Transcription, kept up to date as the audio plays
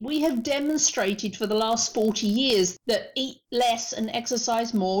we have demonstrated for the last 40 years that eat less and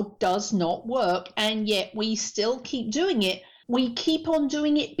exercise more does not work. And yet we still keep doing it. We keep on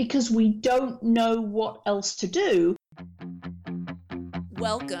doing it because we don't know what else to do.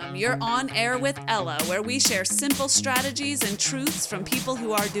 Welcome. You're on air with Ella, where we share simple strategies and truths from people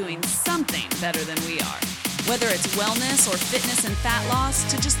who are doing something better than we are. Whether it's wellness or fitness and fat loss,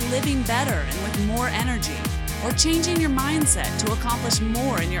 to just living better and with more energy, or changing your mindset to accomplish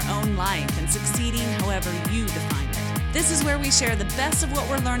more in your own life and succeeding however you define it. This is where we share the best of what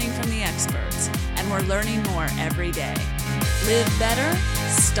we're learning from the experts, and we're learning more every day. Live better,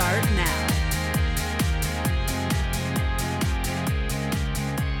 start now.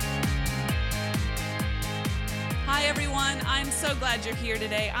 Hi everyone, I'm so glad you're here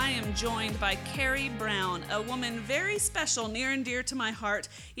today. I am joined by Carrie Brown, a woman very special, near and dear to my heart,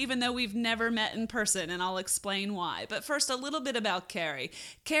 even though we've never met in person, and I'll explain why. But first, a little bit about Carrie.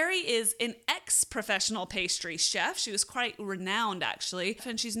 Carrie is an ex-professional pastry chef. She was quite renowned, actually,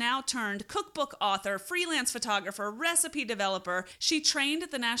 and she's now turned cookbook author, freelance photographer, recipe developer. She trained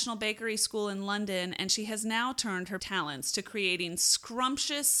at the National Bakery School in London, and she has now turned her talents to creating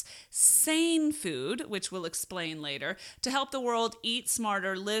scrumptious, sane food, which we'll explain later, to help the world eat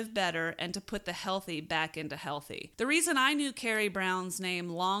smarter, live better, and to put the healthy back into healthy. The reason I knew Carrie Brown's name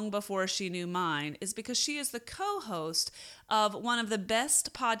long before she knew mine is because she is the co-host of one of the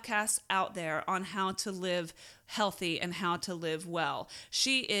best podcasts out there on how to live healthy and how to live well.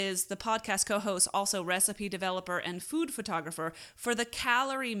 She is the podcast co-host, also recipe developer and food photographer for the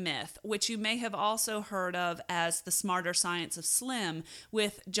Calorie Myth, which you may have also heard of as The Smarter Science of Slim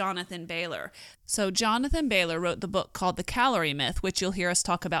with Jonathan Baylor. So Jonathan Baylor wrote the book called The Calorie Myth, which you'll hear us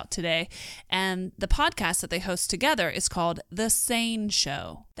talk about today. And the podcast that they host together is called The Sane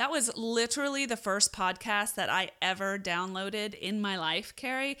Show. That was literally the first podcast that I ever downloaded in my life,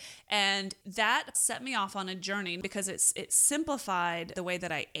 Carrie. And that set me off on a journey because it simplified the way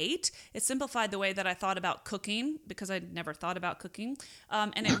that I ate. It simplified the way that I thought about cooking because I'd never thought about cooking.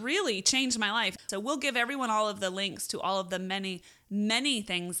 And it really changed my life. So we'll give everyone all of the links to all of the many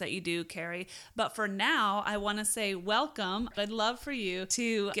things that you do, Carrie. But for now, I want to say welcome. I'd love for you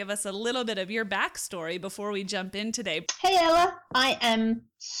to give us a little bit of your backstory before we jump in today. Hey, Ella. I am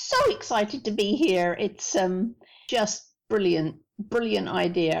so excited to be here. It's just brilliant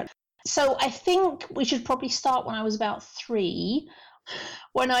idea. So I think we should probably start when I was about 3,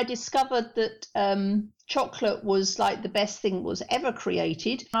 when I discovered that chocolate was like the best thing was ever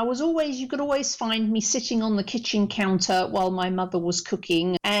created. You could always find me sitting on the kitchen counter while my mother was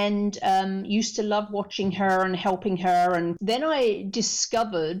cooking, and used to love watching her and helping her. And then I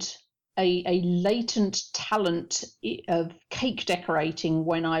discovered a latent talent of cake decorating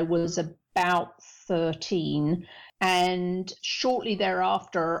when I was about 13. And shortly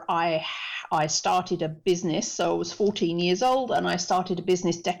thereafter, I started a business. So I was 14 years old, and I started a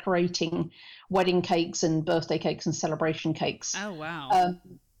business decorating wedding cakes and birthday cakes and celebration cakes. Oh, wow.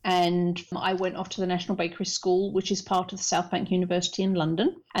 And I went off to the National Bakery School, which is part of the South Bank University in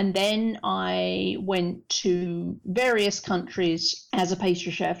London. And then I went to various countries as a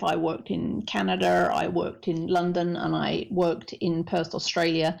pastry chef. I worked in Canada, I worked in London, and I worked in Perth,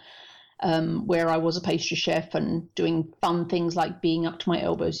 Australia, where I was a pastry chef and doing fun things like being up to my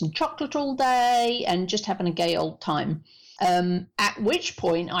elbows in chocolate all day and just having a gay old time. At which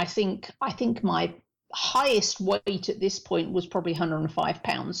point, I think my highest weight at this point was probably 105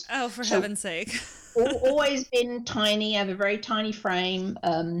 pounds. Oh, for heaven's sake. Always been tiny, I have a very tiny frame,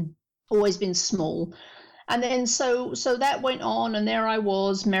 always been small. And then so that went on, and there I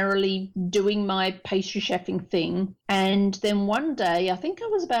was merrily doing my pastry chefing thing. And then one day, I think I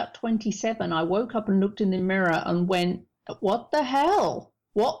was about 27, I woke up and looked in the mirror and went, what the hell?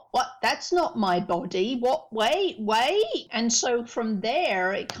 What? That's not my body. What? Wait. And so from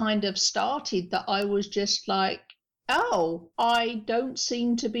there, it kind of started that I was just like, oh, I don't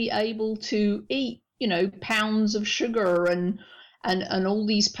seem to be able to eat, pounds of sugar and all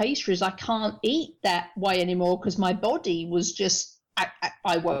these pastries. I can't eat that way anymore because my body was just,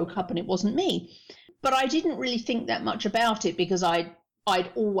 I woke up and it wasn't me. But I didn't really think that much about it because I'd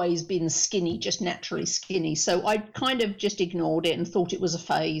always been skinny, just naturally skinny. So I kind of just ignored it and thought it was a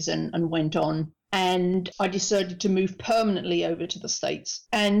phase and went on. And I decided to move permanently over to the States.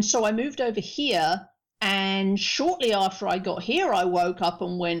 And so I moved over here. And shortly after I got here, I woke up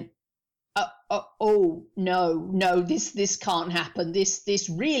and went, oh no, this can't happen. This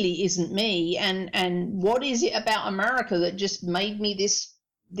really isn't me. And what is it about America that just made me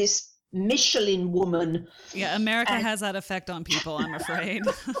this Michelin woman? Yeah, America has that effect on people, I'm afraid.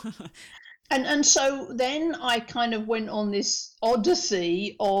 And so then I kind of went on this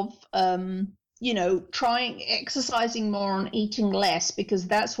odyssey of trying exercising more and eating less, because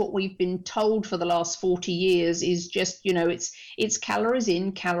that's what we've been told for the last 40 years is just, it's calories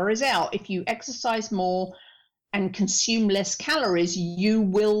in, calories out. If you exercise more and consume less calories, you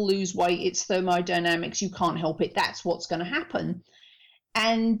will lose weight. It's thermodynamics. You can't help it. That's what's going to happen.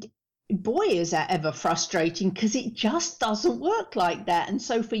 And boy, is that ever frustrating, because it just doesn't work like that. And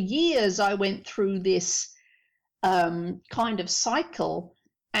so for years, I went through this kind of cycle.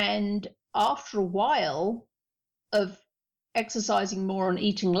 And after a while of exercising more and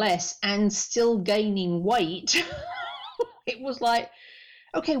eating less and still gaining weight, it was like,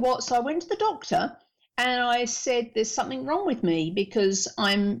 okay, what? So I went to the doctor and I said, there's something wrong with me, because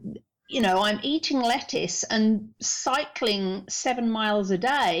I'm eating lettuce and cycling 7 miles a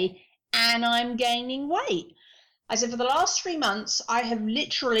day and I'm gaining weight. I said, for the last 3 months, I have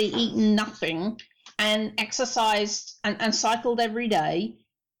literally eaten nothing and exercised and cycled every day,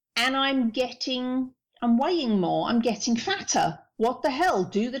 and I'm weighing more. I'm getting fatter. What the hell?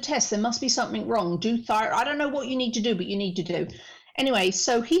 Do the test. There must be something wrong. Do thyroid. I don't know what you need to do, but you need to do. Anyway,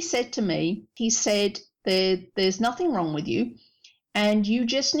 so he said to me, there's nothing wrong with you, and you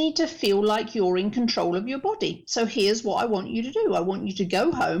just need to feel like you're in control of your body. So here's what I want you to do. I want you to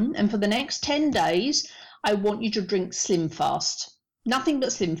go home, and for the next 10 days, I want you to drink Slim Fast. Nothing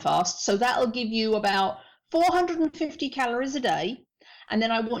but Slim Fast. So that'll give you about 450 calories a day. And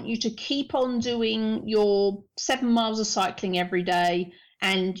then I want you to keep on doing your 7 miles of cycling every day,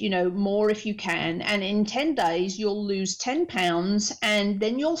 and more if you can. And in 10 days, you'll lose 10 pounds, and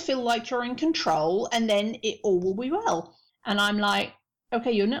then you'll feel like you're in control, and then it all will be well. And I'm like,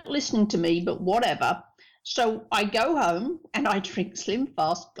 okay, you're not listening to me, but whatever. So I go home and I drink Slim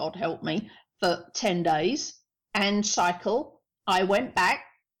Fast, God help me, for 10 days and cycle. I went back.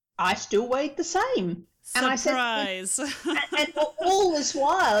 I still weighed the same. Surprise. And I said, and all this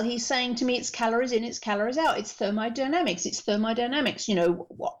while, he's saying to me, it's calories in, it's calories out. It's thermodynamics. It's thermodynamics.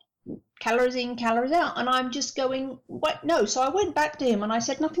 What? Calories in, calories out. And I'm just going, what? No. So I went back to him and I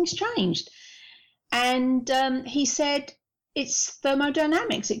said, nothing's changed. And he said, it's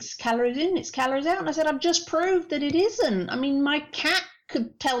thermodynamics. It's calories in, it's calories out. And I said, I've just proved that it isn't. I mean, my cat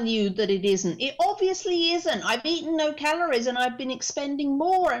could tell you that it isn't. It obviously isn't. I've eaten no calories and I've been expending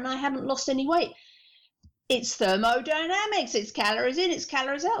more and I haven't lost any weight. It's thermodynamics. It's calories in, it's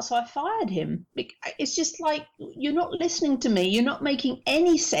calories out. So I fired him. It's just like, you're not listening to me. You're not making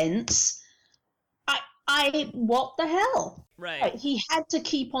any sense. What the hell? Right. He had to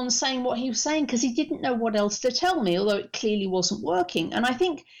keep on saying what he was saying because he didn't know what else to tell me, although it clearly wasn't working. And I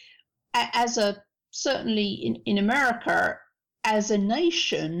think certainly in America, as a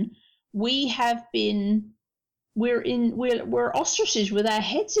nation, we're ostriches with our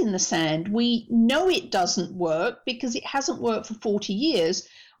heads in the sand. We know it doesn't work because it hasn't worked for 40 years.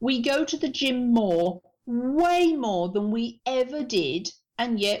 We go to the gym more, way more than we ever did,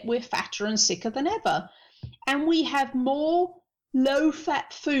 and yet we're fatter and sicker than ever. And we have more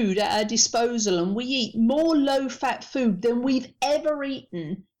low-fat food at our disposal, and we eat more low-fat food than we've ever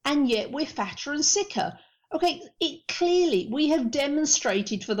eaten, and yet we're fatter and sicker. Okay, we have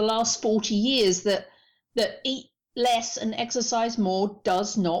demonstrated for the last 40 years that eat less and exercise more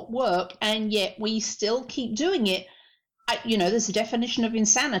does not work, and yet we still keep doing it. There's a definition of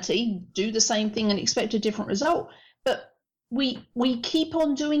insanity: do the same thing and expect a different result. But we keep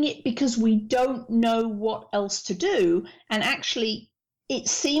on doing it because we don't know what else to do. And actually, it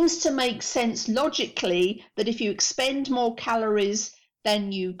seems to make sense logically that if you expend more calories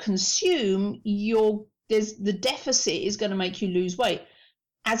than you consume, the deficit is going to make you lose weight.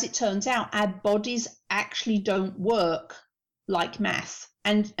 As it turns out, our bodies actually don't work like math.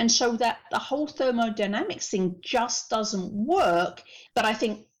 And so that the whole thermodynamics thing just doesn't work. But I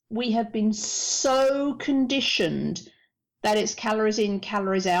think we have been so conditioned that it's calories in,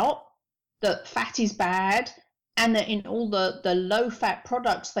 calories out, that fat is bad, and that in all the low-fat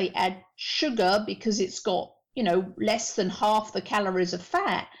products, they add sugar because it's got, less than half the calories of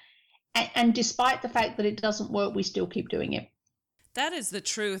fat. And despite the fact that it doesn't work, we still keep doing it. That is the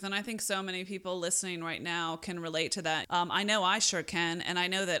truth. And I think so many people listening right now can relate to that. I know I sure can. And I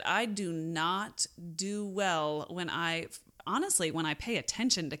know that I do not do well when I pay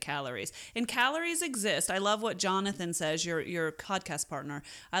attention to calories. And calories exist. I love what Jonathan says, your podcast partner.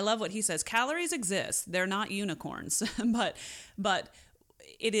 I love what he says. Calories exist. They're not unicorns. but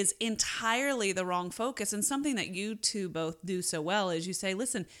it is entirely the wrong focus. And something that you two both do so well is you say,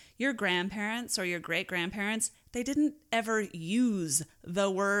 listen, your grandparents or your great-grandparents, they didn't ever use the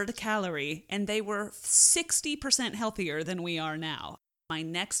word calorie, and they were 60% healthier than we are now. My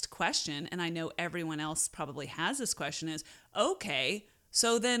next question, and I know everyone else probably has this question, is, okay,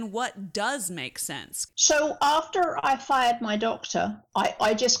 so then what does make sense? So after I fired my doctor,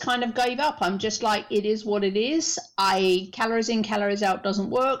 I just kind of gave up. I'm just like, it is what it is. Calories in, calories out doesn't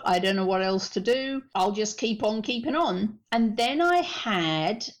work. I don't know what else to do. I'll just keep on keeping on. And then I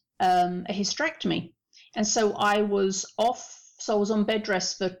had a hysterectomy. And so I was off. So I was on bed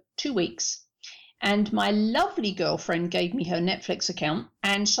rest for 2 weeks. And my lovely girlfriend gave me her Netflix account.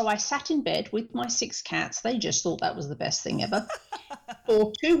 And so I sat in bed with my 6 cats. They just thought that was the best thing ever.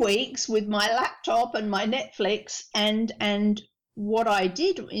 For 2 weeks with my laptop and my Netflix. And what I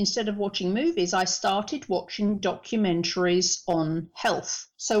did, instead of watching movies, I started watching documentaries on health.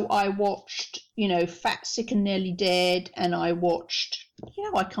 So I watched, Fat, Sick and Nearly Dead. And I watched,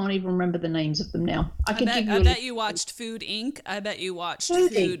 I can't even remember the names of them now. I bet you watched Food Inc. I bet you watched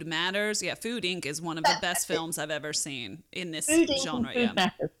Food Matters. Yeah, Food Inc. is one of the best films I've ever seen in this genre. Food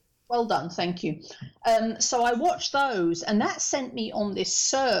Matters. Well done, thank you. So I watched those, and that sent me on this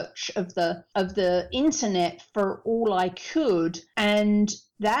search of the internet for all I could, and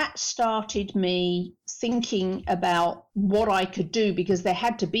that started me thinking about what I could do, because there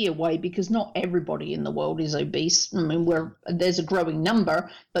had to be a way, because not everybody in the world is obese. I mean, there's a growing number,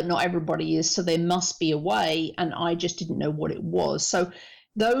 but not everybody is, so there must be a way, and I just didn't know what it was. So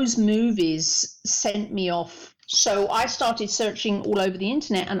those movies sent me off. So I started searching all over the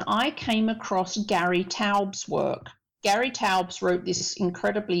internet, and I came across Gary Taubes' work. Gary Taubes wrote this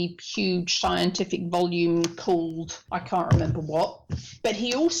incredibly huge scientific volume called, I can't remember what, but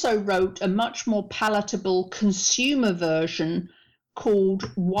he also wrote a much more palatable consumer version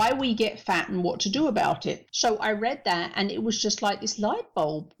called Why We Get Fat and What to Do About It. So I read that, and it was just like this light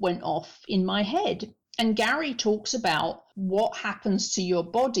bulb went off in my head. And Gary talks about what happens to your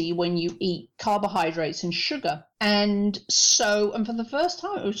body when you eat carbohydrates and sugar. And for the first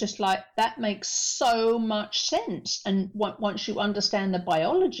time, it was just like, that makes so much sense. And once you understand the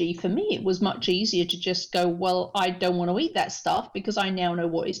biology, for me, it was much easier to just go, well, I don't want to eat that stuff because I now know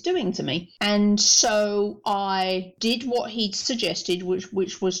what it's doing to me. And so I did what he'd suggested,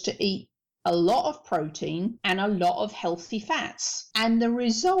 which was to eat a lot of protein and a lot of healthy fats. And the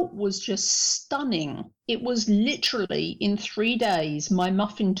result was just stunning. It was literally in 3 days, my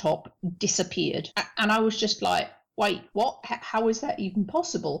muffin top disappeared. And I was just like, wait, what? How is that even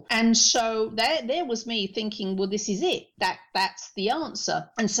possible? And so there was me thinking, well, this is it. That's the answer.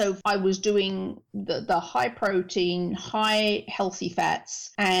 And so I was doing the high protein, high healthy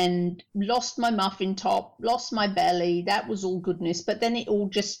fats, and lost my muffin top, lost my belly. That was all goodness. But then it all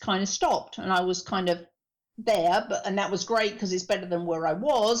just kind of stopped, and I was kind of there. And that was great, because it's better than where I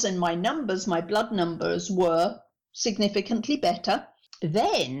was, and my blood numbers were significantly better.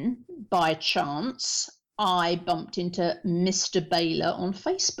 Then, by chance, I bumped into Mr. Baylor on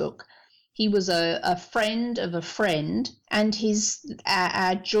Facebook. He was a friend of a friend, and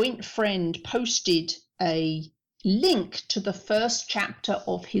our joint friend posted a link to the first chapter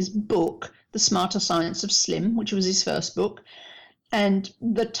of his book, The Smarter Science of Slim, which was his first book. And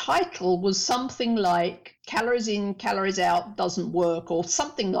the title was something like Calories in, Calories Out Doesn't Work, or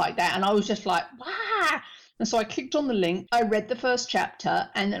something like that. And I was just like, wow. And so I clicked on the link, I read the first chapter,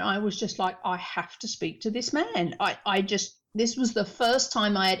 and then I was just like, I have to speak to this man. This was the first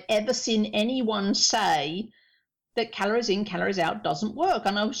time I had ever seen anyone say that calories in, calories out doesn't work.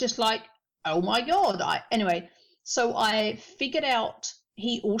 And I was just like, oh my God. Anyway, so I figured out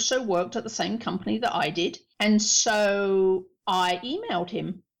he also worked at the same company that I did. And so I emailed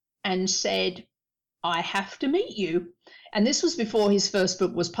him and said, I have to meet you. And this was before his first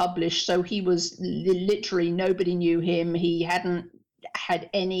book was published, so he was literally, nobody knew him. He hadn't had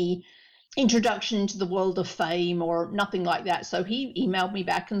any introduction into the world of fame or nothing like that. So he emailed me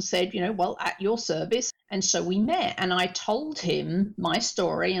back and said, well, at your service. And so we met, and I told him my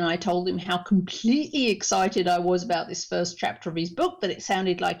story, and I told him how completely excited I was about this first chapter of his book, that it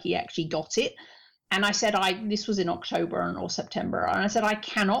sounded like he actually got it. And I said, this was in October or September. And I said, I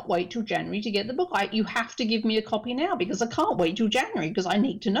cannot wait till January to get the book. You have to give me a copy now, because I can't wait till January, because I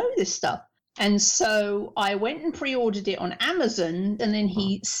need to know this stuff. And so I went and pre-ordered it on Amazon, and then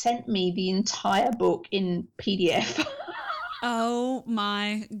he sent me the entire book in PDF. Oh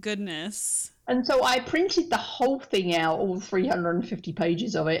my goodness. And so I printed the whole thing out, all 350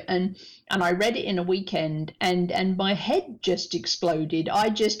 pages of it, and I read it in a weekend, and my head just exploded. I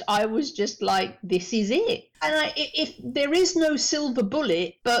was just like, this is it. And if there is no silver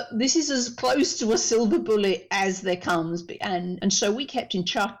bullet, but this is as close to a silver bullet as there comes. And so we kept in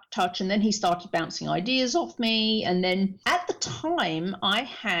touch, and then he started bouncing ideas off me. And then at the time, I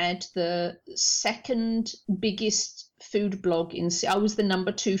had the second biggest food blog I was the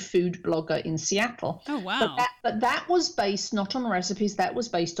number 2 food blogger in Seattle. Oh, wow. But that was based not on recipes, that was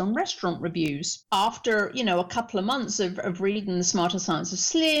based on restaurant reviews. After, a couple of months of reading The Smarter Science of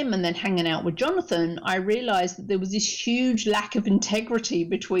Slim and then hanging out with Jonathan, I realized that there was this huge lack of integrity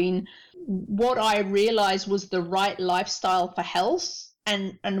between what I realized was the right lifestyle for health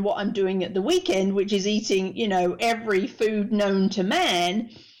and what I'm doing at the weekend, which is eating, every food known to man.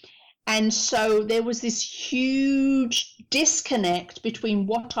 And so there was this huge disconnect between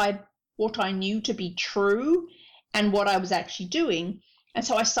what I knew to be true and what I was actually doing. And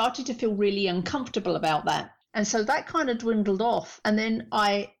so I started to feel really uncomfortable about that. And so that kind of dwindled off. And then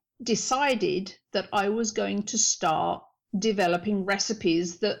I decided that I was going to start developing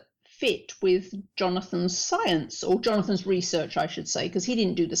recipes that fit with Jonathan's science, or Jonathan's research, I should say, because he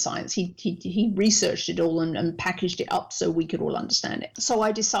didn't do the science. He researched it all and packaged it up so we could all understand it. So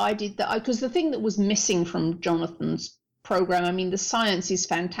I decided that because the thing that was missing from Jonathan's program, I mean, the science is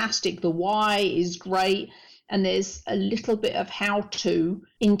fantastic, the why is great, and there's a little bit of how to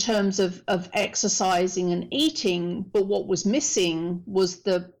in terms of exercising and eating, but what was missing was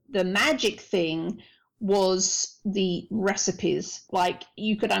the magic thing was the recipes. Like,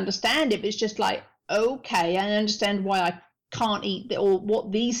 you could understand it, but it's just like, okay, I understand why I can't eat or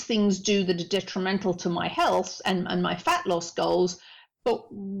what these things do that are detrimental to my health and my fat loss goals,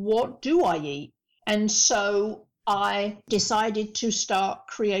 but what do I eat? And so I decided to start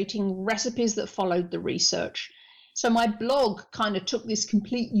creating recipes that followed the research. So my blog kind of took this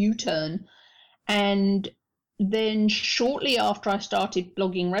complete U-turn, and then shortly after I started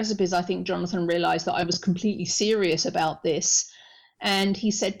blogging recipes, I think Jonathan realized that I was completely serious about this. And he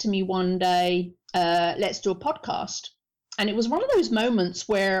said to me one day, let's do a podcast. And it was one of those moments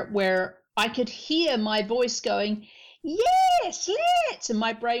where I could hear my voice going, yes, let's. And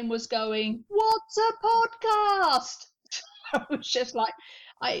my brain was going, what's a podcast? I was just like,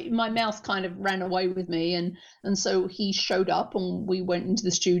 my mouth kind of ran away with me. And so he showed up and we went into the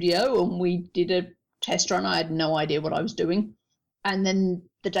studio and we did a test run. I had no idea what I was doing. And then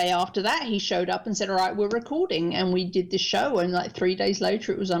the day after that, he showed up and said, all right, we're recording. And we did this show. And like 3 days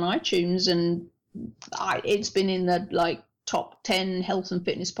later, it was on iTunes. And it's been in the top 10 health and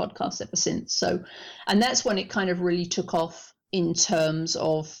fitness podcasts ever since. So, and that's when it kind of really took off in terms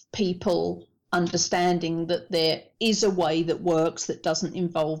of people understanding that there is a way that works that doesn't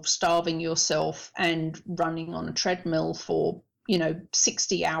involve starving yourself and running on a treadmill for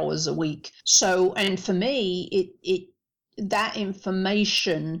 60 hours a week. So, and for me, that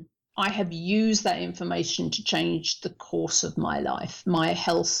information, I have used that information to change the course of my life. My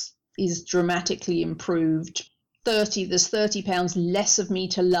health is dramatically improved. There's 30 pounds less of me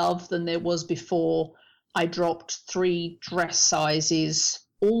to love than there was before. I dropped 3 dress sizes.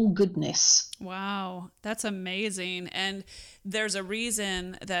 All goodness. Wow, that's amazing. And there's a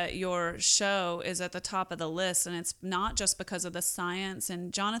reason that your show is at the top of the list, and it's not just because of the science.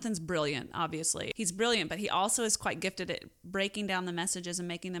 And Jonathan's brilliant, obviously. He's brilliant, but he also is quite gifted at breaking down the messages and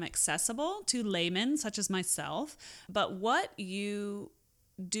making them accessible to laymen such as myself. But what you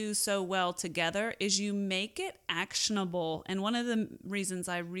do so well together is you make it actionable. And one of the reasons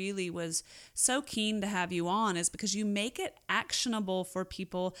I really was so keen to have you on is because you make it actionable for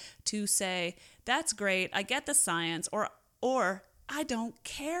people to say, that's great, I get the science, or I don't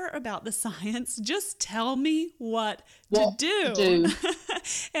care about the science. Just tell me what to do.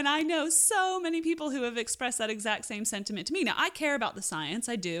 And I know so many people who have expressed that exact same sentiment to me. Now, I care about the science.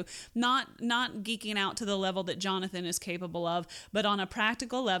 I do. Not geeking out to the level that Jonathan is capable of, but on a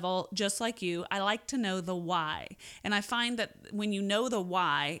practical level, just like you, I like to know the why. And I find that when you know the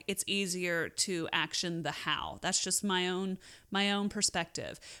why, it's easier to action the how. That's just my own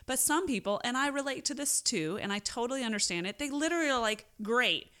perspective. But some people, and I relate to this too, and I totally understand it, they literally are like,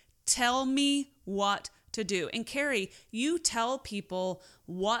 great, tell me what to do. And Carrie, you tell people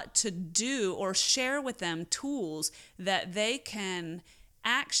what to do or share with them tools that they can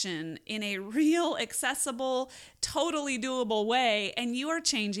action in a real, accessible, totally doable way, and you are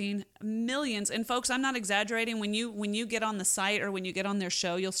changing millions. And folks, I'm not exaggerating. When you get on the site or when you get on their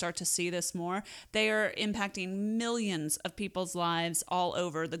show, you'll start to see this more. They are impacting millions of people's lives all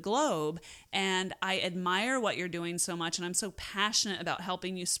over the globe, and I admire what you're doing so much, and I'm so passionate about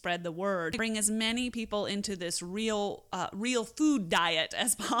helping you spread the word, bring as many people into this real food diet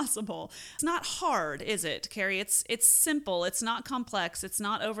as possible. It's not hard, is it, Carrie? It's simple. It's not complex. It's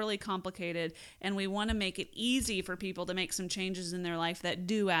not overly complicated, and we want to make it easy for people to make some changes in their life that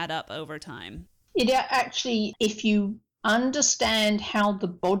do add up over time. Actually, if you understand how the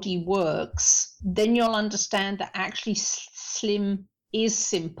body works, then you'll understand that actually slim is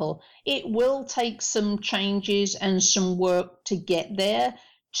simple. It will take some changes and some work to get there,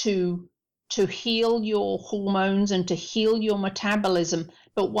 to heal your hormones and to heal your metabolism.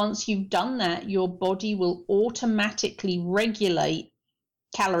 But once you've done that, your body will automatically regulate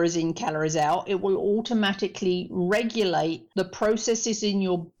calories in, calories out. It will automatically regulate the processes in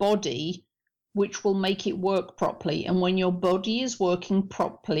your body, which will make it work properly. And when your body is working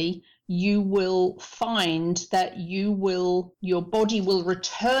properly, you will find that your body will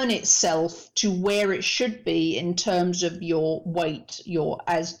return itself to where it should be in terms of your weight,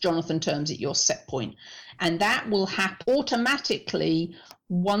 as Jonathan terms it, your set point. And that will happen automatically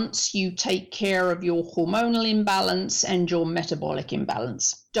once you take care of your hormonal imbalance and your metabolic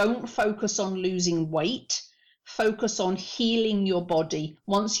imbalance. Don't focus on losing weight. Focus on healing your body.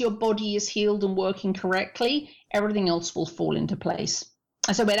 Once your body is healed and working correctly, everything else will fall into place.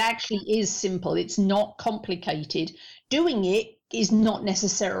 And so it actually is simple. It's not complicated. Doing it is not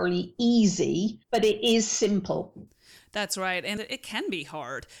necessarily easy, but it is simple. That's right. And it can be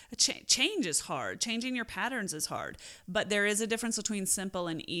hard. Change is hard. Changing your patterns is hard. But there is a difference between simple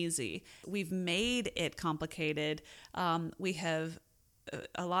and easy. We've made it complicated. We have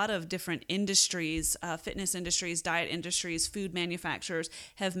a lot of different industries, fitness industries, diet industries, food manufacturers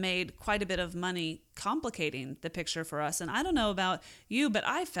have made quite a bit of money complicating the picture for us. And I don't know about you, but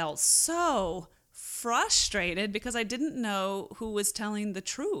I felt so frustrated because I didn't know who was telling the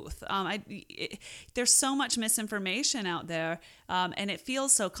truth. There's so much misinformation out there, and it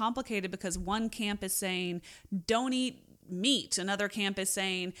feels so complicated because one camp is saying, don't eat meat. Another camp is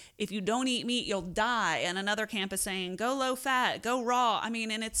saying, if you don't eat meat, you'll die. And another camp is saying, go low fat, go raw. I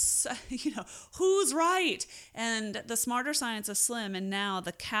mean, and it's, who's right? And the Smarter Science of Slim, and now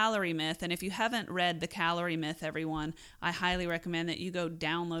the Calorie Myth. And if you haven't read the Calorie Myth, everyone, I highly recommend that you go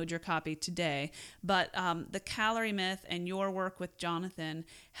download your copy today. But the Calorie Myth and your work with Jonathan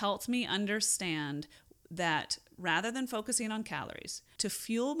helped me understand that rather than focusing on calories, to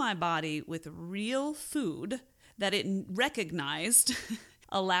fuel my body with real food that it recognized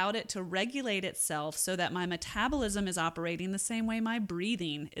allowed it to regulate itself so that my metabolism is operating the same way my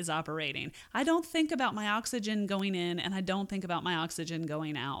breathing is operating. I don't think about my oxygen going in and I don't think about my oxygen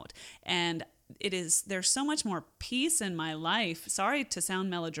going out. And there's so much more peace in my life. Sorry to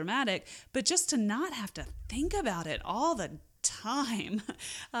sound melodramatic, but just to not have to think about it all the time.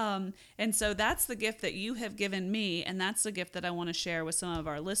 And so that's the gift that you have given me, and that's the gift that I want to share with some of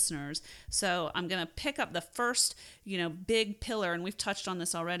our listeners. So I'm going to pick up the first, big pillar, and we've touched on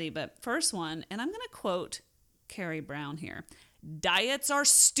this already, but first one, and I'm going to quote Carrie Brown here. Diets are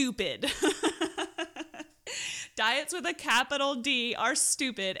stupid. Diets with a capital D are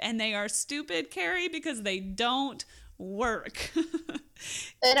stupid, and they are stupid, Carrie, because they don't work.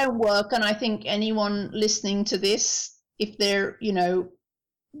 They don't work, and I think anyone listening to this, if they're,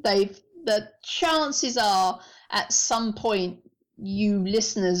 the chances are at some point you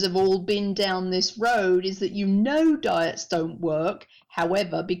listeners have all been down this road, is that diets don't work.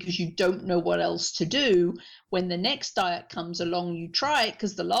 However, because you don't know what else to do, when the next diet comes along, you try it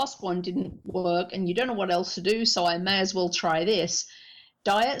because the last one didn't work and you don't know what else to do, so I may as well try this.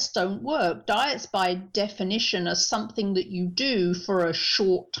 Diets don't work. Diets by definition are something that you do for a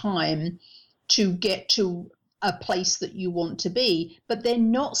short time to get to a place that you want to be, but they're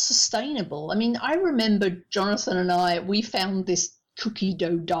not sustainable. I mean, I remember Jonathan and we found this cookie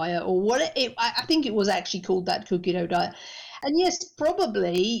dough diet, or I think it was actually called that, cookie dough diet. And yes,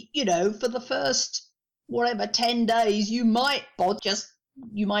 probably, for the first 10 days, you might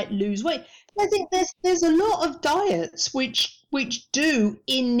lose weight. I think there's a lot of diets which do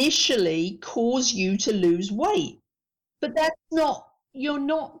initially cause you to lose weight, but you're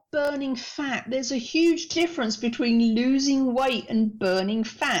not burning fat. There's a huge difference between losing weight and burning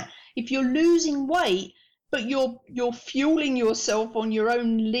fat. If you're losing weight, but you're fueling yourself on your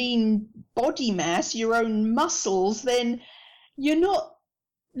own lean body mass, your own muscles, then you're not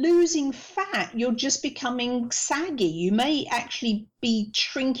losing fat. You're just becoming saggy. You may actually be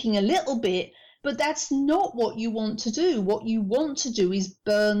shrinking a little bit, but that's not what you want to do. What you want to do is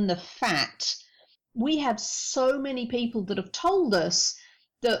burn the fat. We have so many people that have told us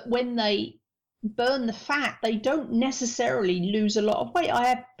that when they burn the fat, they don't necessarily lose a lot of weight. I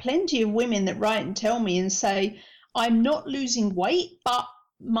have plenty of women that write and tell me and say, I'm not losing weight, but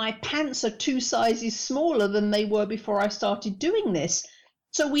my pants are 2 sizes smaller than they were before I started doing this.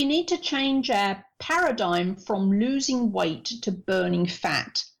 So we need to change our paradigm from losing weight to burning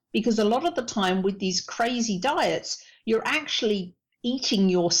fat, because a lot of the time with these crazy diets, you're actually eating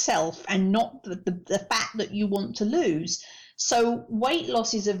yourself and not the fat that you want to lose. So weight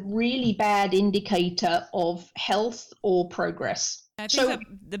loss is a really bad indicator of health or progress. I think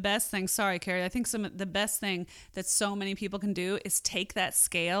the best thing, sorry, Carrie, I think the best thing that so many people can do is take that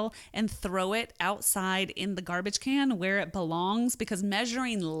scale and throw it outside in the garbage can where it belongs, because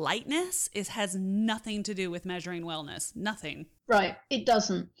measuring lightness has nothing to do with measuring wellness. Nothing. Right. It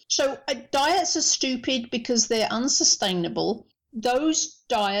doesn't. So diets are stupid because they're unsustainable. Those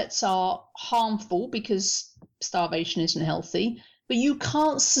diets are harmful because starvation isn't healthy. But you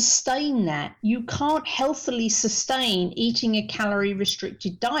can't sustain that. You can't healthily sustain eating a calorie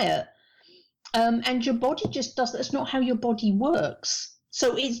restricted diet. And your body just does. That's not how your body works.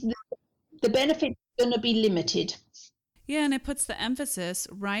 So the benefit is going to be limited. Yeah, and it puts the emphasis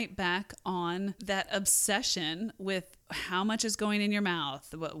right back on that obsession with how much is going in your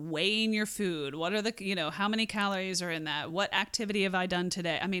mouth, weighing your food, what are how many calories are in that, what activity have I done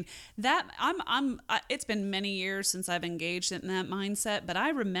today? I mean, it's been many years since I've engaged in that mindset, but I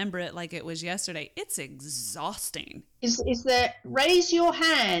remember it like it was yesterday. It's exhausting. Is there, raise your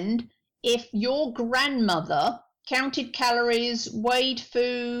hand if your grandmother counted calories, weighed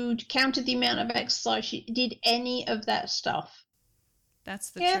food, counted the amount of exercise she did, any of that stuff?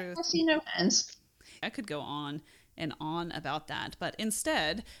 That's the truth. I see no hands. I could go on and on about that, but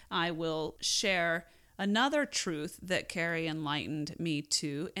instead I will share another truth that Carrie enlightened me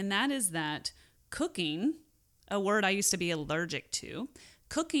to, and that is that cooking, a word I used to be allergic to,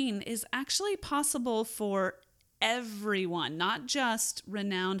 cooking is actually possible for everyone, not just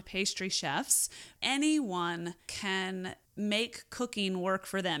renowned pastry chefs. Anyone can make cooking work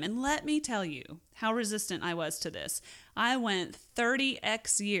for them. And let me tell you how resistant I was to this. I went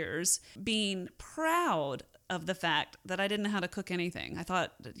 30x years being proud of the fact that I didn't know how to cook anything. I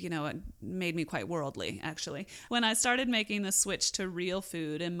thought, it made me quite worldly, actually. When I started making the switch to real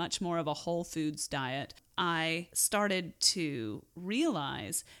food and much more of a whole foods diet, I started to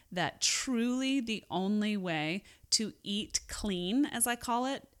realize that truly the only way to eat clean, as I call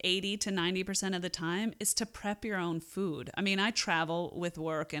it, 80 to 90% of the time, is to prep your own food. I mean, I travel with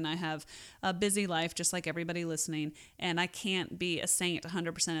work and I have a busy life just like everybody listening, and I can't be a saint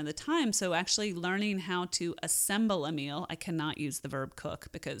 100% of the time. So actually learning how to assemble a meal, I cannot use the verb cook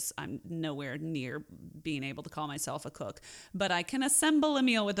because I'm nowhere near being able to call myself a cook, but I can assemble a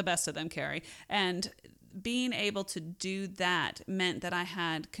meal with the best of them, Carrie. And being able to do that meant that I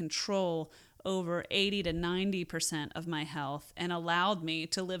had control over 80 to 90% of my health and allowed me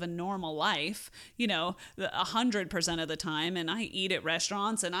to live a normal life, 100% of the time. And I eat at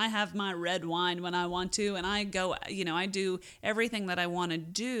restaurants and I have my red wine when I want to. And I go, I do everything that I want to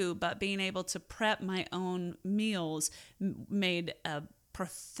do, but being able to prep my own meals made a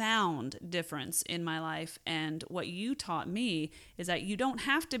profound difference in my life. And what you taught me is that you don't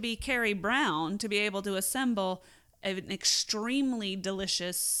have to be Carrie Brown to be able to assemble an extremely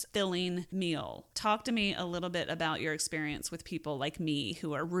delicious, filling meal. Talk to me a little bit about your experience with people like me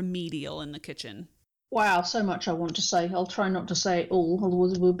who are remedial in the kitchen. Wow, so much I want to say. I'll try not to say it all,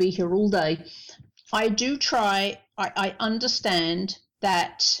 otherwise we'll be here all day. I do try. I understand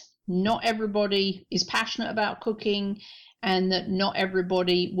that not everybody is passionate about cooking and that not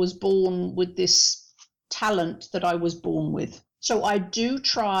everybody was born with this talent that I was born with. So I do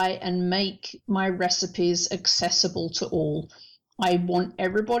try and make my recipes accessible to all. I want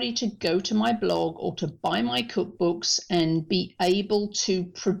everybody to go to my blog or to buy my cookbooks and be able to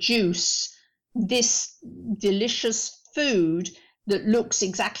produce this delicious food that looks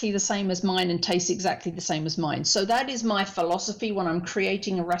exactly the same as mine and tastes exactly the same as mine. So that is my philosophy when I'm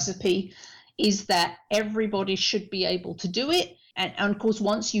creating a recipe, is that everybody should be able to do it. And of course,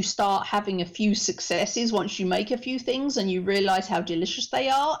 once you start having a few successes, once you make a few things and you realize how delicious they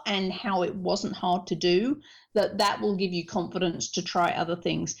are and how it wasn't hard to do, that will give you confidence to try other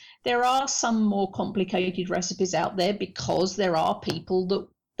things. There are some more complicated recipes out there because there are people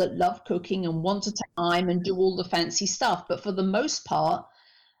that love cooking and want to take time and do all the fancy stuff. But for the most part,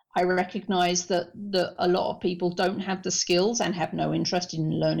 I recognize that a lot of people don't have the skills and have no interest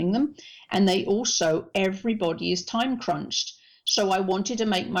in learning them. And everybody is time crunched. So I wanted to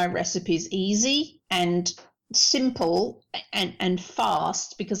make my recipes easy and simple and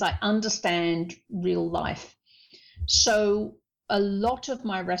fast because I understand real life. So a lot of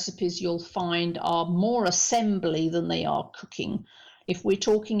my recipes you'll find are more assembly than they are cooking. If we're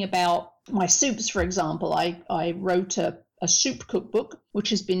talking about my soups, for example, I wrote a soup cookbook, which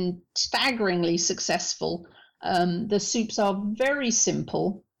has been staggeringly successful. The soups are very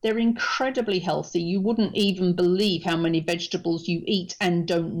simple. They're incredibly healthy. You wouldn't even believe how many vegetables you eat and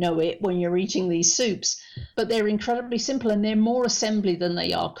don't know it when you're eating these soups. But they're incredibly simple and they're more assembly than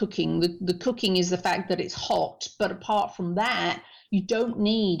they are cooking. The cooking is the fact that it's hot. But apart from that, You don't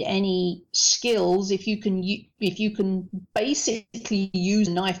need any skills. If you can basically use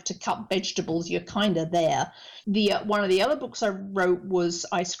a knife to cut vegetables, you're kind of there. The one of the other books I wrote was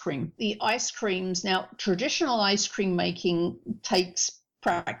ice cream. The ice creams, now traditional ice cream making takes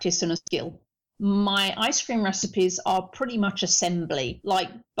practice and a skill. My ice cream recipes are pretty much assembly,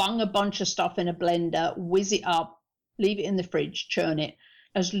 like bung a bunch of stuff in a blender, whiz it up, leave it in the fridge, churn it.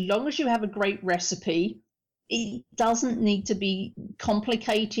 As long as you have a great recipe, it doesn't need to be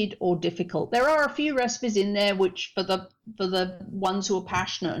complicated or difficult. There are a few recipes in there which for the ones who are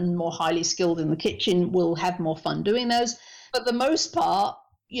passionate and more highly skilled in the kitchen will have more fun doing those. But the most part,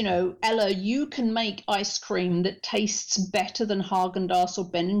 Ella, you can make ice cream that tastes better than Haagen-Dazs or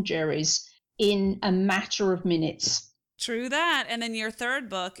Ben & Jerry's in a matter of minutes. True that. And then your third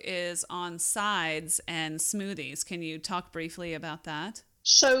book is on sides and smoothies. Can you talk briefly about that?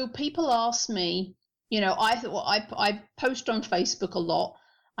 So people ask me, I post on Facebook a lot.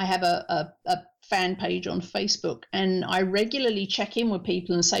 I have a fan page on Facebook, and I regularly check in with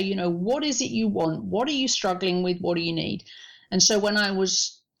people and say, what is it you want? What are you struggling with? What do you need? And so when I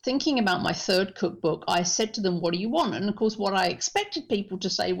was thinking about my third cookbook, I said to them, what do you want? And of course, what I expected people to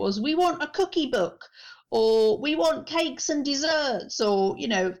say was, we want a cookie book, or we want cakes and desserts, or,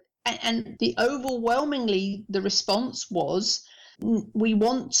 and overwhelmingly the response was, we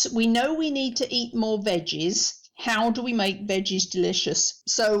know we need to eat more veggies. How do we make veggies delicious?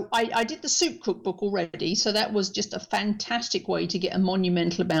 So I did the soup cookbook already. So that was just a fantastic way to get a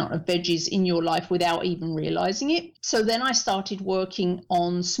monumental amount of veggies in your life without even realizing it. So then I started working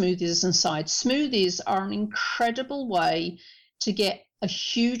on smoothies and sides. Smoothies are an incredible way to get a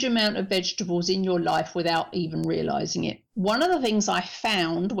huge amount of vegetables in your life without even realizing it. One of the things I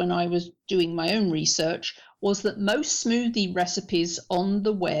found when I was doing my own research was that most smoothie recipes on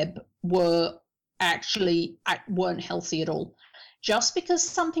the web weren't healthy at all. Just because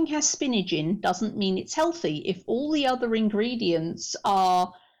something has spinach in doesn't mean it's healthy. If all the other ingredients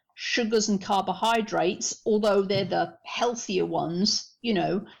are sugars and carbohydrates, although they're the healthier ones,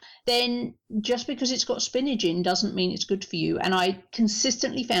 then just because it's got spinach in doesn't mean it's good for you. And I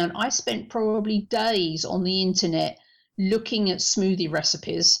consistently found I spent probably days on the internet looking at smoothie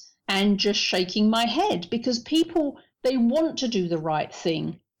recipes and just shaking my head, because people, they want to do the right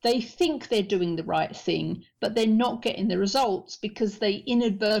thing. They think they're doing the right thing, but they're not getting the results because they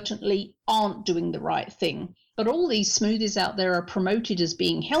inadvertently aren't doing the right thing. But all these smoothies out there are promoted as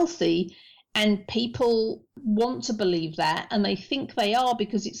being healthy, and people want to believe that, and they think they are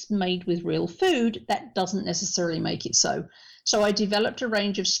because it's made with real food. That doesn't necessarily make it so. So I developed a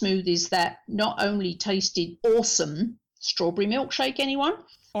range of smoothies that not only tasted awesome, strawberry milkshake, anyone?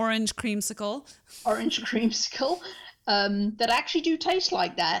 Orange creamsicle. Orange creamsicle, that actually do taste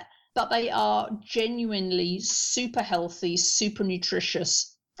like that, but they are genuinely super healthy, super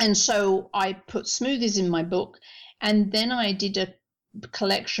nutritious. And so I put smoothies in my book, and then I did a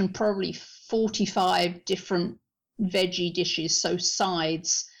collection, probably 45 different veggie dishes, so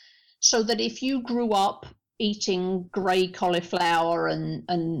sides, so that if you grew up eating grey cauliflower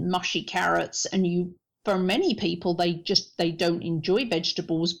and mushy carrots, and for many people, they don't enjoy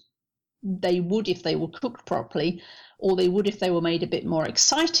vegetables. They would if they were cooked properly, or they would if they were made a bit more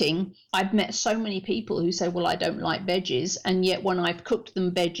exciting. I've met so many people who say, well, I don't like veggies, and yet when I've cooked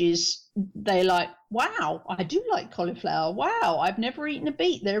them veggies, they're like, wow, I do like cauliflower. Wow, I've never eaten a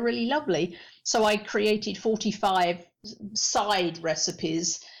beet. They're really lovely. So I created 45 side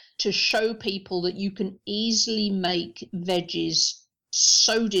recipes to show people that you can easily make veggies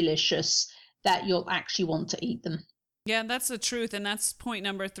so delicious that you'll actually want to eat them. Yeah, that's the truth. And that's point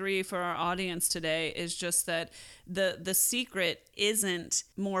number 3 for our audience today, is just that the secret isn't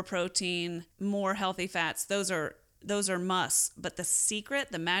more protein, more healthy fats. Those are musts. But the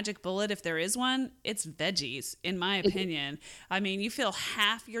secret, the magic bullet, if there is one, it's veggies, in my opinion. I mean, you fill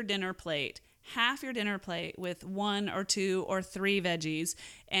half your dinner plate with 1 or 2 or 3 veggies.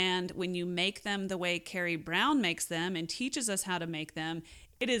 And when you make them the way Carrie Brown makes them and teaches us how to make them,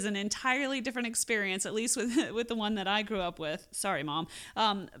 it is an entirely different experience, at least with the one that I grew up with. Sorry, Mom.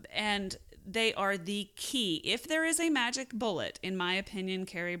 And they are the key. If there is a magic bullet, in my opinion,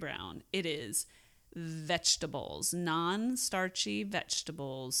 Carrie Brown, it is vegetables, non-starchy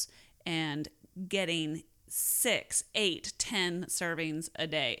vegetables, and getting 6, 8, 10 servings a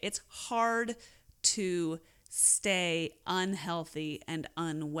day. It's hard to stay unhealthy and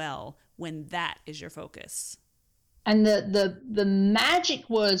unwell when that is your focus. And the magic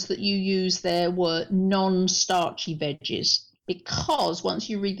words that you used there were non-starchy veggies, because once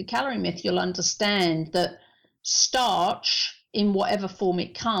you read the Calorie Myth, you'll understand that starch, in whatever form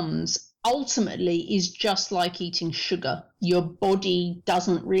it comes, ultimately is just like eating sugar. Your body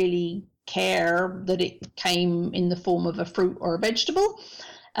doesn't really care that it came in the form of a fruit or a vegetable.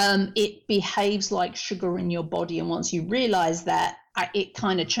 It behaves like sugar in your body. And once you realize that, it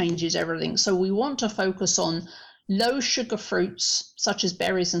kind of changes everything. So we want to focus on low sugar fruits, such as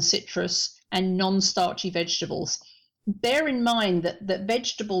berries and citrus, and non-starchy vegetables. Bear in mind that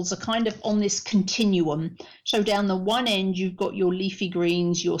vegetables are kind of on this continuum. So down the one end, you've got your leafy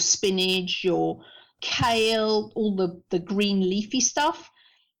greens, your spinach, your kale, all the green leafy stuff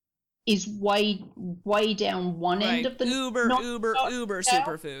is way down one end Right. of the Uber scale,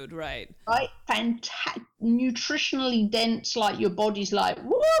 superfood. Right. right? Nutritionally dense, like your body's like,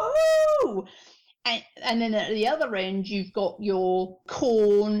 woohoo! And then at the other end, you've got your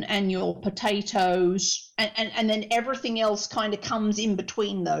corn and your potatoes, and then everything else kind of comes in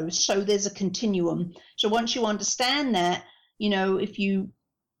between those. So there's a continuum. So once you understand that, if you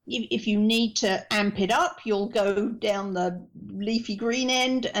need to amp it up, you'll go down the leafy green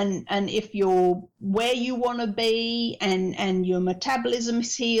end, and if you're where you want to be and your metabolism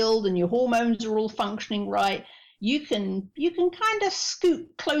is healed and your hormones are all functioning right, you can kind of scoot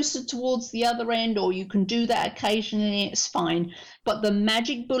closer towards the other end, or you can do that occasionally. It's fine. But the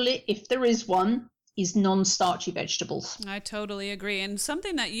magic bullet, if there is one, is non-starchy vegetables. I totally agree. And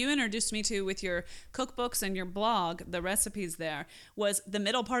something that you introduced me to with your cookbooks and your blog, the recipes there, was the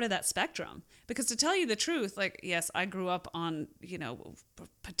middle part of that spectrum. Because to tell you the truth, like, yes, I grew up on,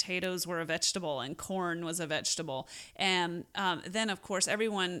 potatoes were a vegetable and corn was a vegetable. And then, of course,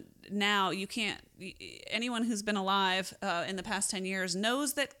 everyone now, anyone who's been alive in the past 10 years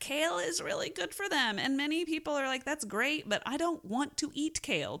knows that kale is really good for them. And many people are like, that's great, but I don't want to eat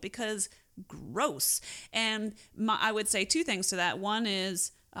kale because gross. And I would say two things to that. One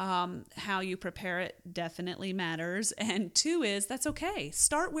is how you prepare it definitely matters. And two is that's okay.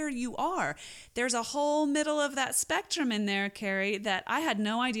 Start where you are. There's a whole middle of that spectrum in there, Carrie, that I had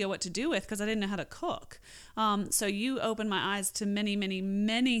no idea what to do with because I didn't know how to cook. So you opened my eyes to many, many,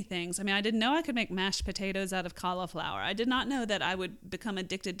 many things. I mean, I didn't know I could make mashed potatoes out of cauliflower. I did not know that I would become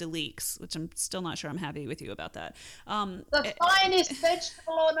addicted to leeks, which I'm still not sure I'm happy with you about that. The finest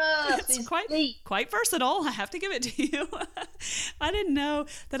vegetable on earth is is quite versatile. I have to give it to you. I didn't know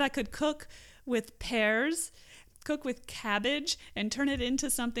that I could cook with pears, cook with cabbage, and turn it into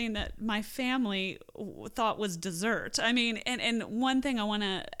something that my family thought was dessert. I mean, and one thing I want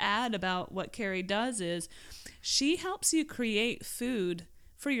to add about what Carrie does is she helps you create food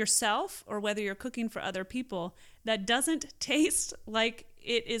for yourself, or whether you're cooking for other people, that doesn't taste like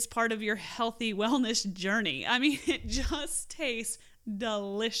it is part of your healthy wellness journey. I mean, it just tastes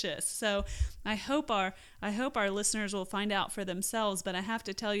delicious. So I hope our listeners will find out for themselves. But I have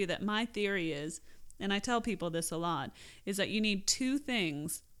to tell you that my theory is, and I tell people this a lot, is that you need two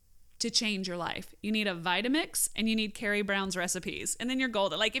things to change your life. You need a Vitamix and you need Carrie Brown's recipes. And then you're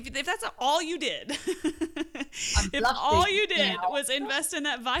golden. Like if that's all you did, if all you did was invest in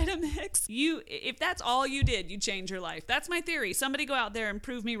that Vitamix, if that's all you did, you change your life. That's my theory. Somebody go out there and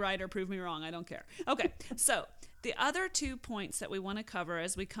prove me right or prove me wrong. I don't care. Okay. So the other 2 points that we want to cover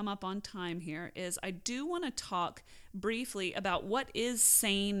as we come up on time here is I do want to talk briefly about what is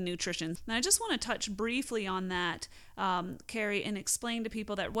sane nutrition. And I just want to touch briefly on that, Carrie, and explain to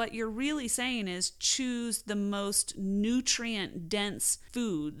people that what you're really saying is choose the most nutrient-dense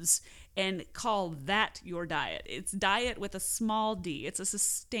foods and call that your diet. It's diet with a small d. It's a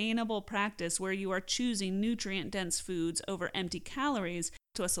sustainable practice where you are choosing nutrient-dense foods over empty calories.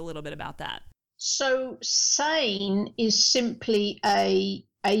 Tell us a little bit about that. So SANE is simply a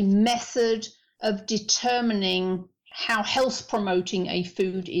method of determining how health promoting a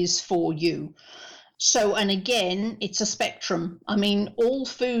food is for you. So, and again, it's a spectrum. I mean, all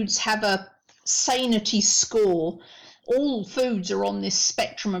foods have a sanity score. All foods are on this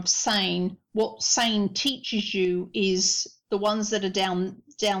spectrum of SANE. What SANE teaches you is the ones that are down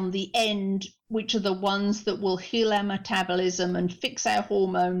the end, which are the ones that will heal our metabolism and fix our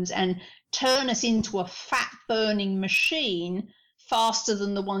hormones and turn us into a fat-burning machine faster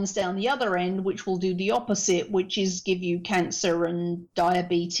than the ones down the other end, which will do the opposite, which is give you cancer and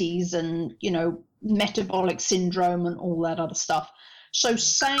diabetes and, metabolic syndrome and all that other stuff. So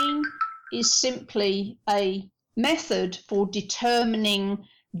SANE is simply a method for determining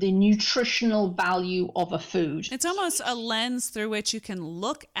the nutritional value of a food. It's almost a lens through which you can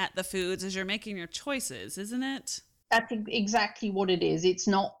look at the foods as you're making your choices, isn't it? That's exactly what it is. It's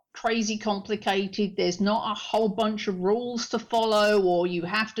not crazy complicated. There's not a whole bunch of rules to follow, or you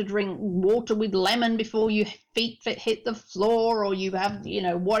have to drink water with lemon before your feet hit the floor, or you have,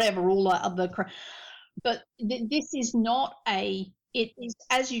 whatever, all that other crap. But this is not a It is,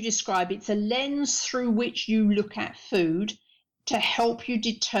 as you describe, it's a lens through which you look at food to help you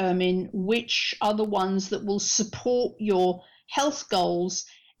determine which are the ones that will support your health goals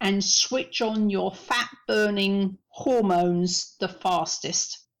and switch on your fat burning hormones the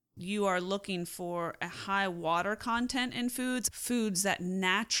fastest. You are looking for a high water content in foods that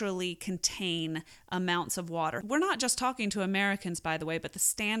naturally contain amounts of water. We're not just talking to Americans, by the way, but the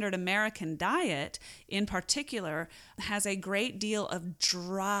standard American diet in particular has a great deal of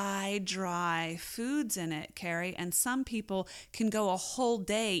dry foods in it, Carrie. And some people can go a whole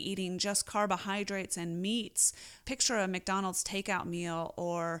day eating just carbohydrates and meats. Picture a McDonald's takeout meal,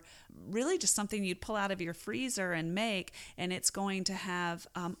 or really just something you'd pull out of your freezer and make, and it's going to have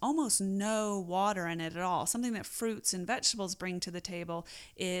almost no water in it at all. Something that fruits and vegetables bring to the table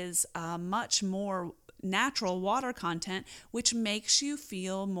is much more natural water content, which makes you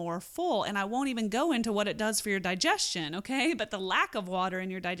feel more full. And I won't even go into what it does for your digestion, okay? But the lack of water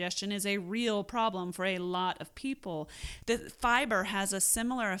in your digestion is a real problem for a lot of people. The fiber has a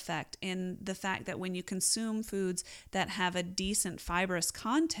similar effect in the fact that when you consume foods that have a decent fibrous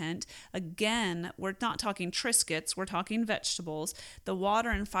content, again, we're not talking Triscuits, we're talking vegetables. The water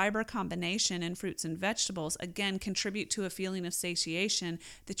and fiber combination in fruits and vegetables, again, contribute to a feeling of satiation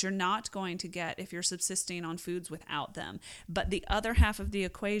that you're not going to get if you're subsisting on foods without them. But the other half of the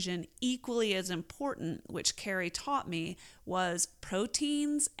equation, equally as important, which Carrie taught me, was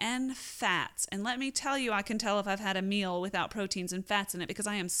proteins and fats. And let me tell you, I can tell if I've had a meal without proteins and fats in it because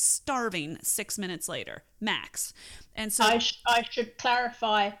I am starving 6 minutes later, max. And so I should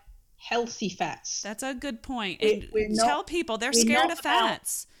clarify healthy fats. That's a good point. And tell people they're scared of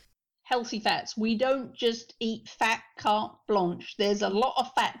fats. Healthy fats. We don't just eat fat carte blanche. There's a lot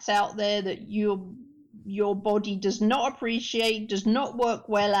of fats out there that your body does not appreciate, does not work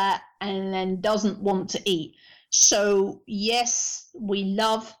well at, and then doesn't want to eat. So yes, we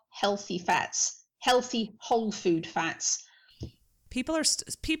love healthy fats, healthy whole food fats. People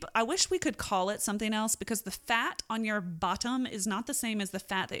I wish we could call it something else, because the fat on your bottom is not the same as the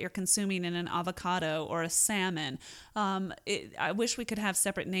fat that you're consuming in an avocado or a salmon. I wish we could have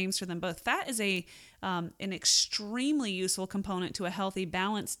separate names for them both. Fat is an extremely useful component to a healthy,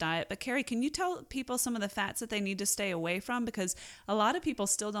 balanced diet. But Carrie, can you tell people some of the fats that they need to stay away from? Because a lot of people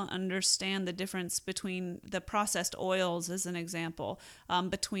still don't understand the difference between the processed oils, as an example,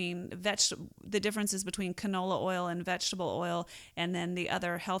 the differences between canola oil and vegetable oil, and then the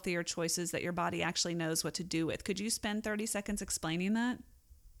other healthier choices that your body actually knows what to do with. Could you spend 30 seconds explaining that?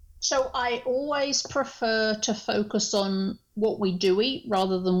 So I always prefer to focus on what we do eat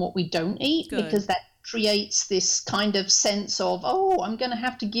rather than what we don't eat. Good. Because that creates this kind of sense of, oh, I'm going to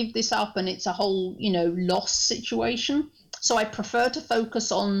have to give this up, and it's a whole, loss situation. So I prefer to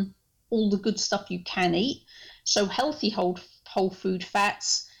focus on all the good stuff you can eat. So healthy whole food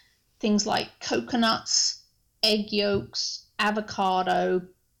fats, things like coconuts, egg yolks, avocado,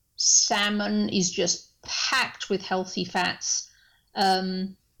 salmon is just packed with healthy fats.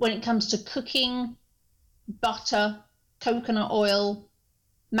 When it comes to cooking, butter, coconut oil,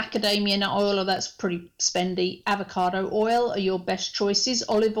 macadamia nut oil, or that's pretty spendy, avocado oil are your best choices.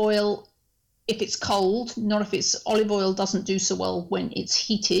 Olive oil, if it's cold, not if it's olive oil, doesn't do so well when it's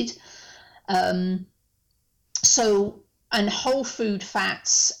heated. And whole food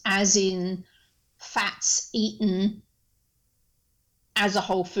fats, as in fats eaten as a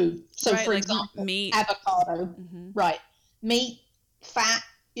whole food. So right, for like example, meat, avocado, right? Meat, fat,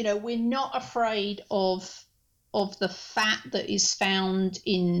 we're not afraid of the fat that is found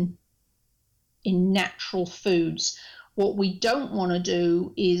in natural foods. What we don't want to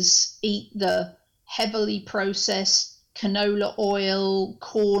do is eat the heavily processed canola oil,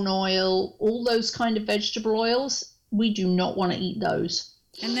 corn oil, all those kind of vegetable oils. We do not want to eat those.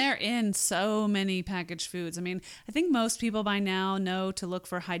 And they're in so many packaged foods. I mean, I think most people by now know to look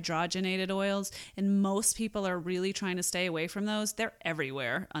for hydrogenated oils, and most people are really trying to stay away from those. They're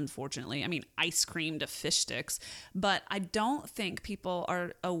everywhere, unfortunately. I mean, ice cream to fish sticks. But I don't think people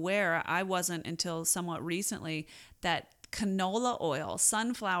are aware, I wasn't until somewhat recently, that canola oil,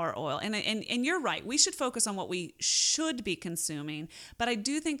 sunflower oil, and you're right, we should focus on what we should be consuming, but I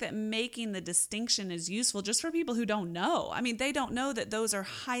do think that making the distinction is useful just for people who don't know. I mean, they don't know that those are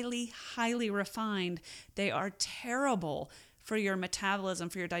highly, highly refined. They are terrible for your metabolism,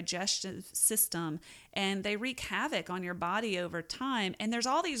 for your digestive system, and they wreak havoc on your body over time. And there's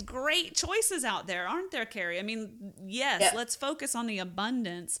all these great choices out there, aren't there, Carrie? I mean, yes, yeah. Let's focus on the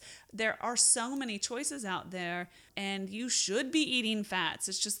abundance. There are so many choices out there, and you should be eating fats.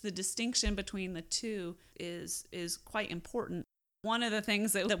 It's just the distinction between the two is quite important. One of the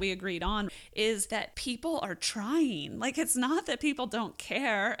things that we agreed on is that people are trying. Like, it's not that people don't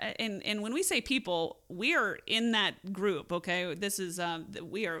care. And when we say people, we are in that group, okay? This is,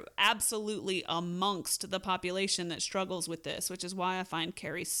 we are absolutely amongst the population that struggles with this, which is why I find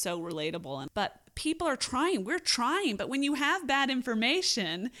Carrie so relatable. But people are trying. We're trying. But when you have bad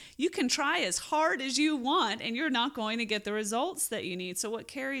information, you can try as hard as you want, and you're not going to get the results that you need. So what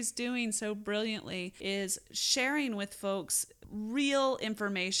Carrie's doing so brilliantly is sharing with folks real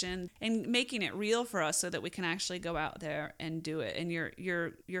information and making it real for us so that we can actually go out there and do it. And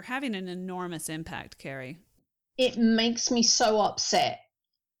you're having an enormous impact, Carrie. It makes me so upset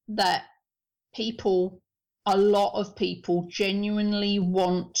that a lot of people genuinely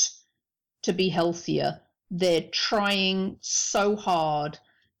want to be healthier. They're trying so hard.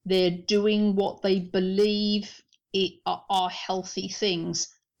 They're doing what they believe are healthy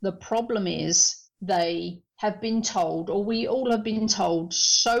things. The problem is they have been told, or we all have been told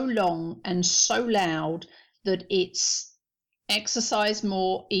so long and so loud, that it's exercise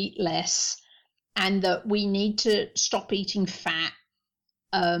more, eat less, and that we need to stop eating fat.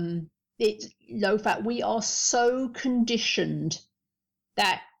 It's low fat. We are so conditioned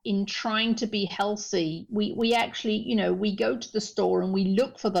that in trying to be healthy, we actually, we go to the store and we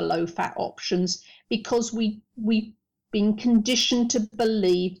look for the low fat options because we've been conditioned to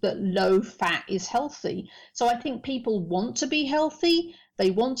believe that low fat is healthy. So I think people want to be healthy. They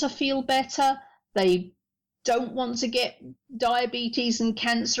want to feel better. They don't want to get diabetes and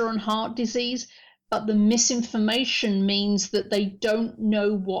cancer and heart disease. But the misinformation means that they don't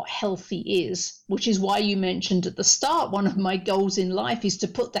know what healthy is, which is why you mentioned at the start, one of my goals in life is to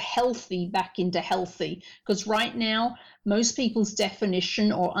put the healthy back into healthy. Because right now, most people's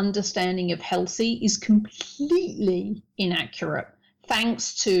definition or understanding of healthy is completely inaccurate,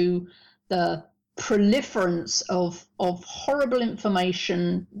 thanks to the proliferance of horrible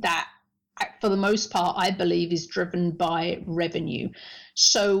information that, for the most part, I believe is driven by revenue.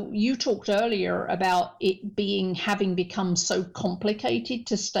 So you talked earlier about it having become so complicated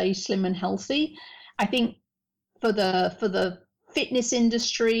to stay slim and healthy. I think for the fitness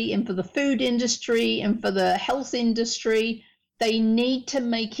industry and for the food industry and for the health industry, they need to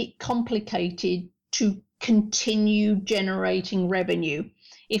make it complicated to continue generating revenue.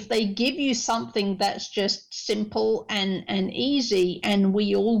 If they give you something that's just simple and easy and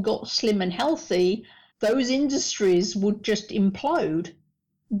we all got slim and healthy, those industries would just implode.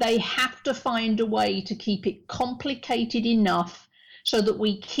 They have to find a way to keep it complicated enough so that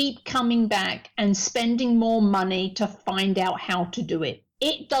we keep coming back and spending more money to find out how to do it.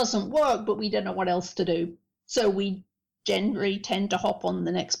 It doesn't work, but we don't know what else to do. So we generally tend to hop on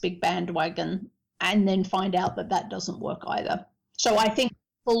the next big bandwagon and then find out that doesn't work either. So I think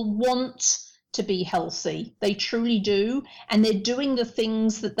people want to be healthy. They truly do. And they're doing the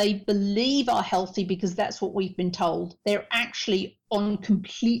things that they believe are healthy because that's what we've been told. They're actually on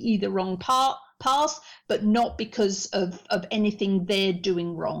completely the wrong path, but not because of anything they're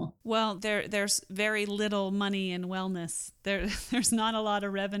doing wrong. Well, there's very little money in wellness. There's not a lot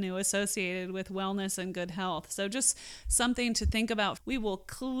of revenue associated with wellness and good health. So just something to think about. We will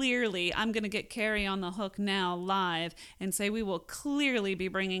clearly, I'm going to get Carrie on the hook now live and say we will clearly be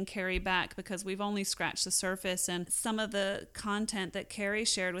bringing Carrie back because we've only scratched the surface. And some of the content that Carrie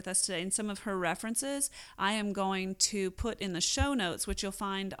shared with us today and some of her references, I am going to put in the show notes, which you'll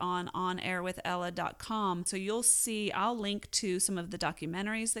find on onairwithella.com. So you'll see, I'll link to some of the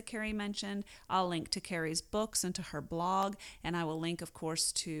documentaries that Carrie mentioned. I'll link to Carrie's books and to her blog. And I will link, of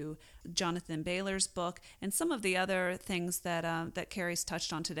course, to Jonathan Baylor's book and some of the other things that Carrie's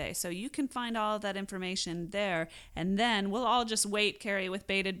touched on today. So you can find all of that information there. And then we'll all just wait, Carrie, with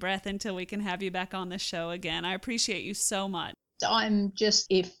bated breath until we can have you back on the show again. I appreciate you so much. I'm just,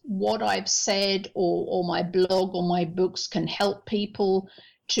 if what I've said or my blog or my books can help people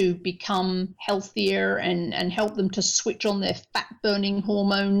to become healthier and help them to switch on their fat-burning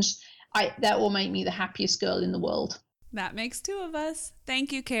hormones, that will make me the happiest girl in the world. That makes two of us.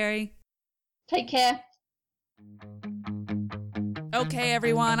 Thank you, Carrie. Take care. Okay,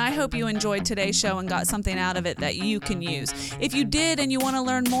 everyone, I hope you enjoyed today's show and got something out of it that you can use. If you did and you want to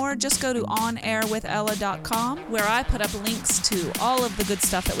learn more, just go to onairwithella.com, where I put up links to all of the good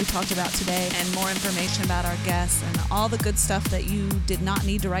stuff that we talked about today and more information about our guests and all the good stuff that you did not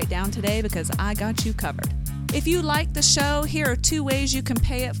need to write down today because I got you covered. If you like the show, here are 2 ways you can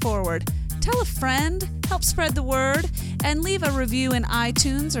pay it forward. Tell a friend, help spread the word, and leave a review in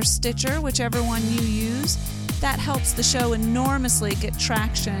iTunes or Stitcher, whichever one you use. That helps the show enormously get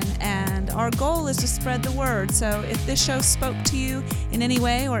traction, and our goal is to spread the word. So if this show spoke to you in any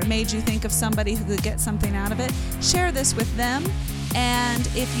way, or it made you think of somebody who could get something out of it, share this with them. And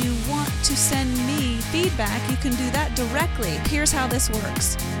if you want to send me feedback, you can do that directly. Here's how this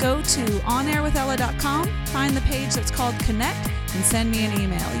works. Go to onairwithella.com, find the page that's called Connect, and send me an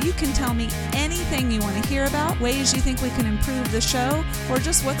email. You can tell me anything you want to hear about, ways you think we can improve the show, or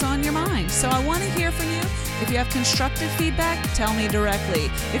just what's on your mind. So I want to hear from you. If you have constructive feedback, tell me directly.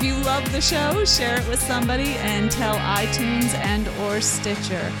 If you love the show, share it with somebody and tell iTunes and or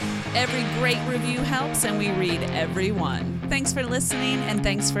Stitcher. Every great review helps, and we read every one. Thanks for listening, and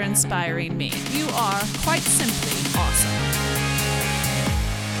thanks for inspiring me. You are quite simply awesome.